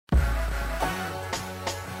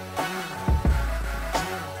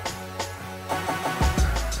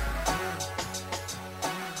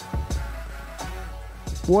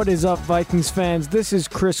What is up, Vikings fans? This is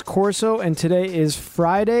Chris Corso, and today is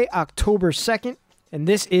Friday, October 2nd, and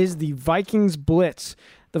this is the Vikings Blitz.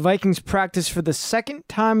 The Vikings practice for the second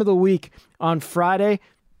time of the week on Friday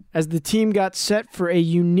as the team got set for a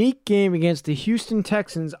unique game against the Houston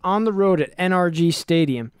Texans on the road at NRG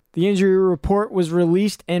Stadium. The injury report was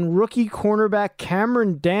released, and rookie cornerback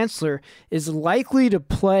Cameron Dantzler is likely to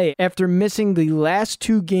play after missing the last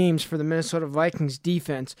two games for the Minnesota Vikings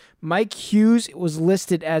defense. Mike Hughes was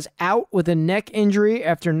listed as out with a neck injury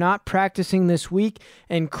after not practicing this week,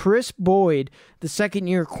 and Chris Boyd, the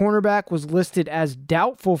second-year cornerback, was listed as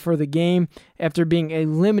doubtful for the game after being a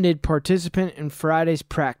limited participant in Friday's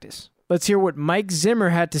practice. Let's hear what Mike Zimmer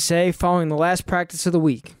had to say following the last practice of the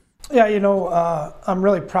week. Yeah, I'm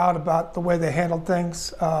really proud about the way they handled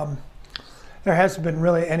things. There hasn't been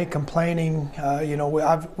really any complaining.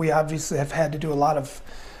 We obviously have had to do a lot of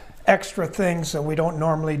extra things that we don't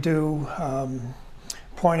normally do.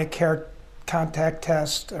 Point-of-care contact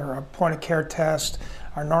test or a point-of-care test,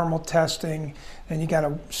 our normal testing. Then you got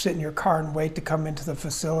to sit in your car and wait to come into the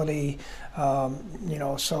facility.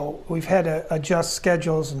 So we've had to adjust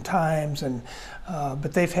schedules and times,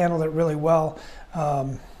 but they've handled it really well.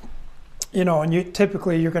 And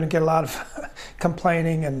you're going to get a lot of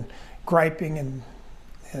complaining and griping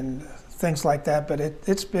and things like that, but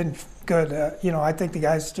it's been good. I think the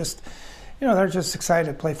guys they're just excited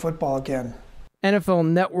to play football again. NFL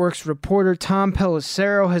Network's reporter Tom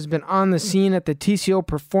Pelissero has been on the scene at the TCO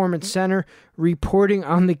Performance Center reporting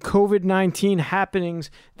on the COVID-19 happenings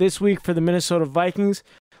this week for the Minnesota Vikings.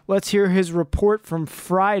 Let's hear his report from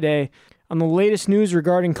Friday on the latest news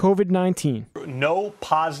regarding COVID-19. No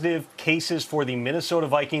positive cases for the Minnesota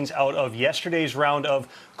Vikings out of yesterday's round of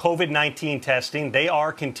COVID-19 testing. They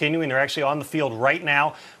are continuing. They're actually on the field right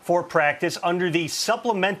now for practice under the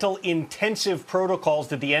supplemental intensive protocols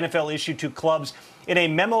that the NFL issued to clubs in a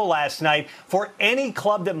memo last night for any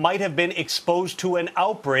club that might have been exposed to an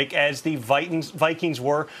outbreak, as the Vikings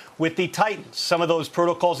were with the Titans. Some of those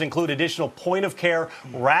protocols include additional point-of-care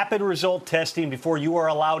rapid result testing before you are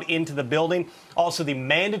allowed into the building. Also, the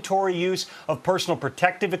mandatory use of personal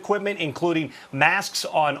protective equipment, including masks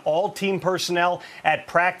on all team personnel. At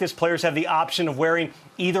practice, players have the option of wearing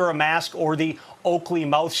either a mask or the Oakley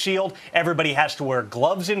mouth shield. Everybody has to wear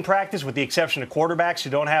gloves in practice, with the exception of quarterbacks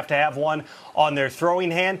who don't have to have one on their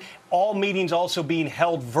throwing hand. All meetings also being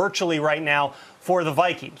held virtually right now for the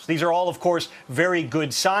Vikings. These are all, of course, very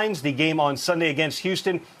good signs. The game on Sunday against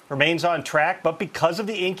Houston remains on track, but because of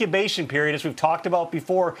the incubation period, as we've talked about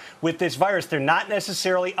before with this virus, they're not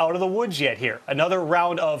necessarily out of the woods yet here. Another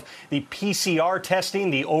round of the PCR testing,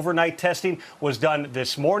 the overnight testing, was done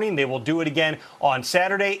this morning. They will do it again on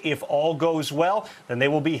Saturday. If all goes well, then they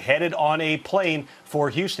will be headed on a plane for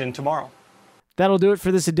Houston tomorrow. That'll do it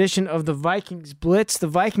for this edition of the Vikings Blitz. The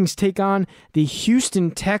Vikings take on the Houston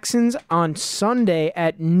Texans on Sunday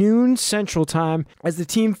at noon Central Time as the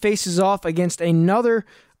team faces off against another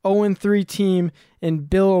 0-3 team in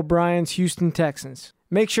Bill O'Brien's Houston Texans.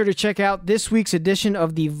 Make sure to check out this week's edition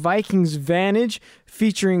of the Vikings Vantage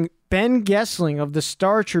featuring Ben Gessling of the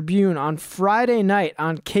Star Tribune on Friday night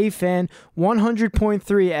on KFan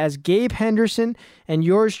 100.3 as Gabe Henderson and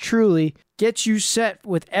yours truly gets you set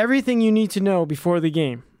with everything you need to know before the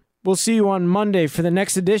game. We'll see you on Monday for the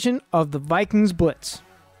next edition of the Vikings Blitz.